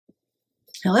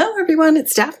Hello everyone,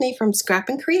 it's Daphne from Scrap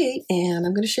and Create, and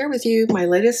I'm going to share with you my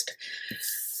latest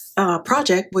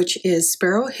project, which is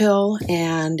Sparrow Hill,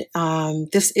 and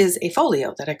this is a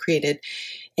folio that I created,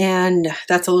 and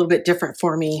that's a little bit different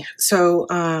for me. So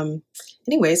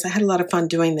anyways, I had a lot of fun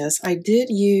doing this. I did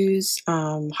use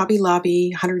Hobby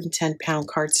Lobby 110-pound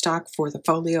cardstock for the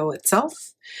folio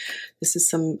itself. This is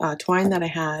some twine that I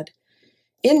had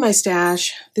in my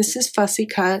stash. This is fussy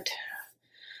cut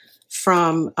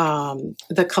from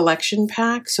the collection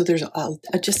pack. So there's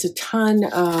just a ton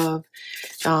of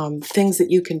things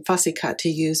that you can fussy cut to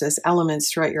use as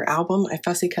elements throughout your album. I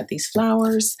fussy cut these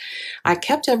flowers. I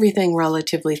kept everything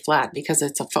relatively flat because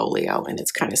it's a folio and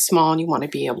it's kind of small and you want to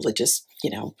be able to just,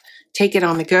 take it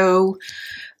on the go.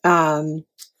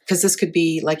 Because this could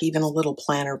be like even a little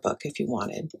planner book if you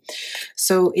wanted.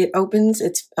 So it opens,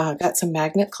 it's got some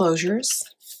magnet closures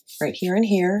right here and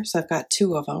here. So I've got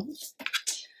two of them.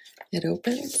 It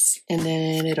opens and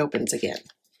then it opens again.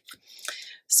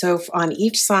 So on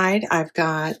each side, I've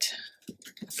got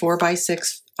a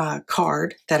 4x6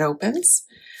 card that opens.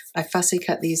 I fussy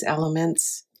cut these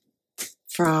elements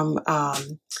from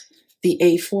the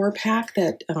A4 pack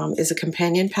that is a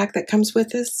companion pack that comes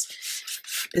with this.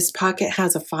 This pocket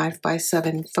has a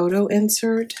 5x7 photo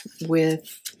insert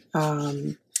with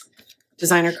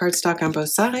designer cardstock on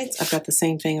both sides. I've got the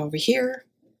same thing over here.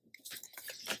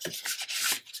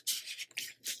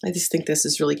 I just think this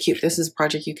is really cute. This is a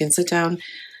project you can sit down,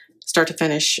 start to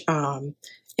finish in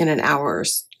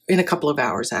a couple of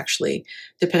hours actually,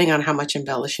 depending on how much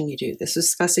embellishing you do. This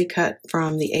is fussy cut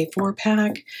from the A4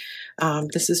 pack.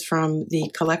 This is from the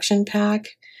collection pack.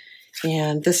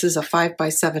 And this is a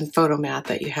 5x7 photo mat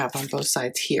that you have on both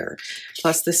sides here.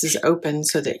 Plus this is open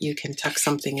so that you can tuck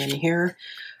something in here.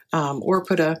 Or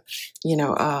put a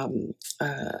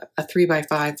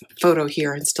 3x5 photo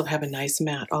here and still have a nice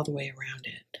mat all the way around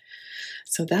it.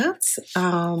 So that's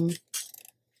my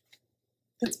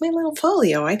little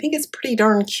folio. I think it's pretty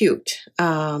darn cute.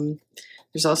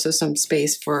 There's also some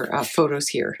space for photos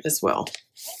here as well.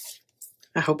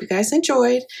 I hope you guys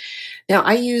enjoyed. Now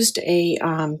I used a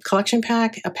collection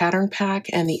pack, a pattern pack,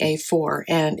 and the A4,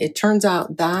 and it turns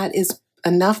out that is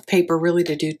enough paper really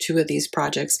to do two of these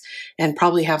projects and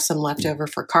probably have some left over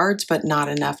for cards, but not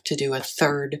enough to do a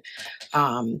third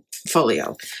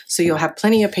folio. So you'll have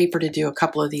plenty of paper to do a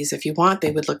couple of these if you want.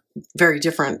 They would look very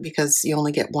different because you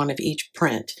only get one of each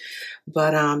print.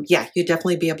 But yeah, you'd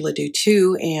definitely be able to do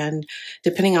two. And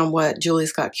depending on what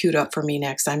Julie's got queued up for me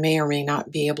next, I may or may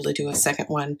not be able to do a second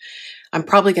one. I'm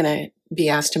probably going to be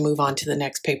asked to move on to the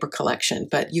next paper collection,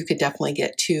 but you could definitely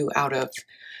get two out of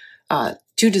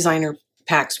two designer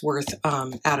packs worth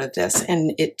out of this.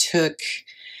 And it took,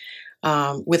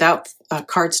 without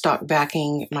cardstock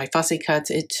backing my fussy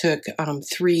cuts, it took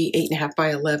three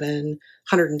 8.5x11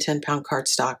 110-pound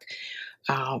cardstock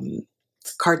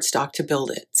to build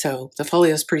it. So the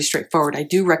folio is pretty straightforward. I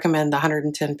do recommend the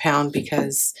 110-pound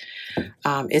because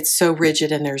it's so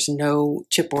rigid and there's no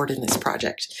chipboard in this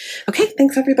project. Okay,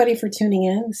 thanks everybody for tuning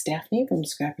in. It's Daphne from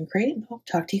Scrap and Create, and I'll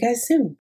talk to you guys soon.